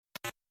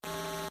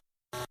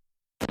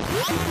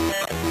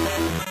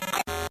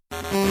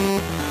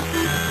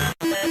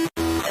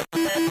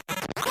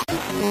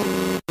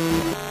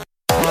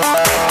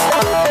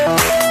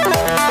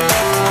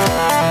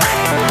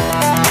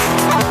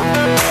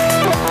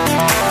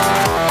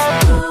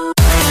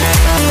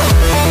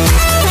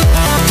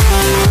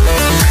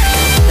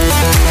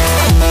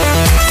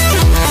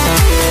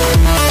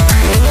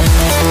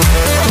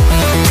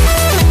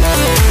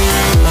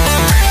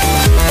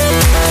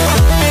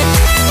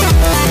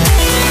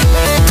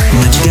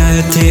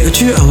宇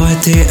宙慌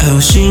て青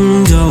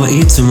信号は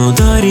いつも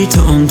通り飛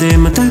んで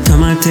また止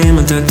まって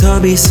また飛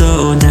び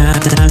そうだ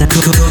心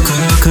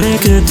コネ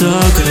クト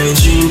クレイ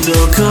ジンと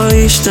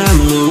恋した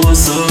ものを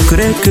そうコ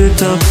レク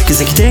ト奇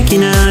跡的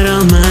な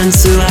ロマン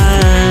スは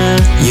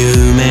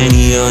夢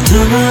に踊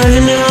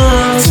る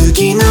の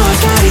月の明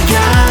かり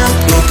が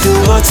僕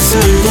を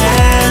包んで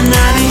鳴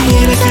り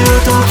響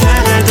くと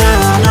体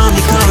を飲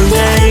み込ん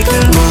でいく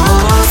も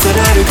うさ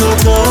らるこ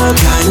とを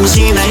感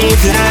じない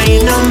くら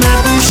いの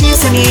眩し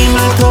さに今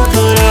心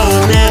を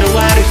狙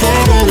われて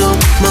るの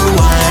回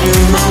る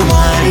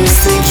回る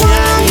世界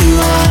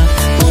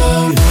は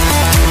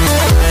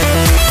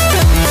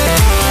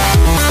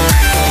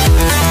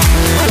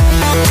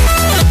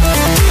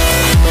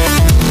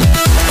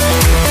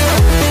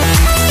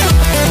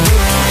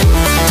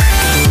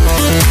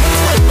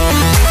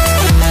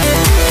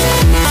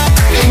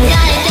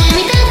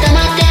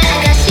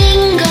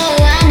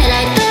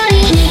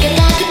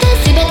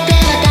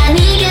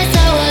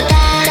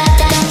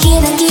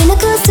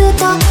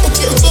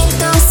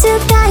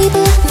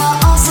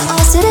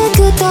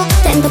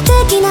天国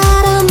的な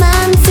ロマ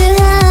ンス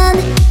ラ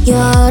ン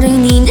夜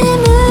に眠る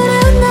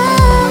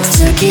な月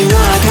の明か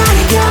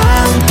りが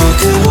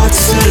僕を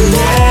包んで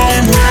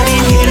鳴り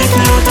響く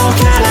と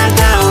体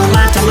を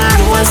また惑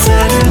わせる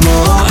も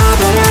う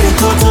暴れる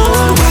ことを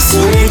忘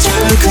れちゃ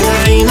うく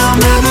らいの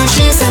眩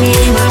しさに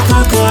今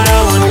心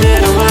を狙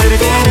われ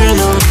てる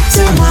の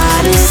迫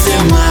る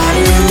迫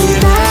る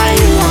未来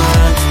は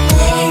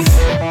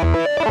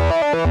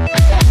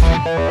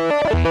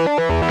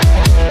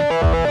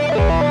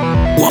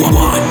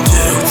One,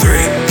 two,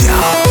 three, go!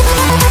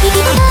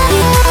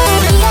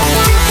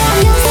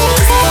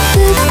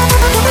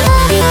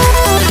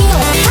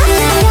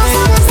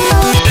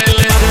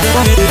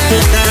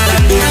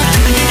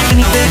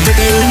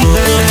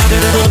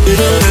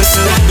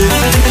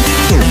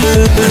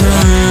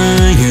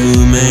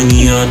夢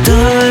に踊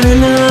る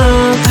の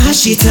明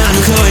日の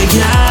声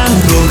が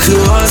僕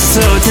を襲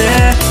って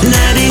鳴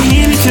り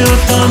響く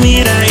と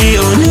未来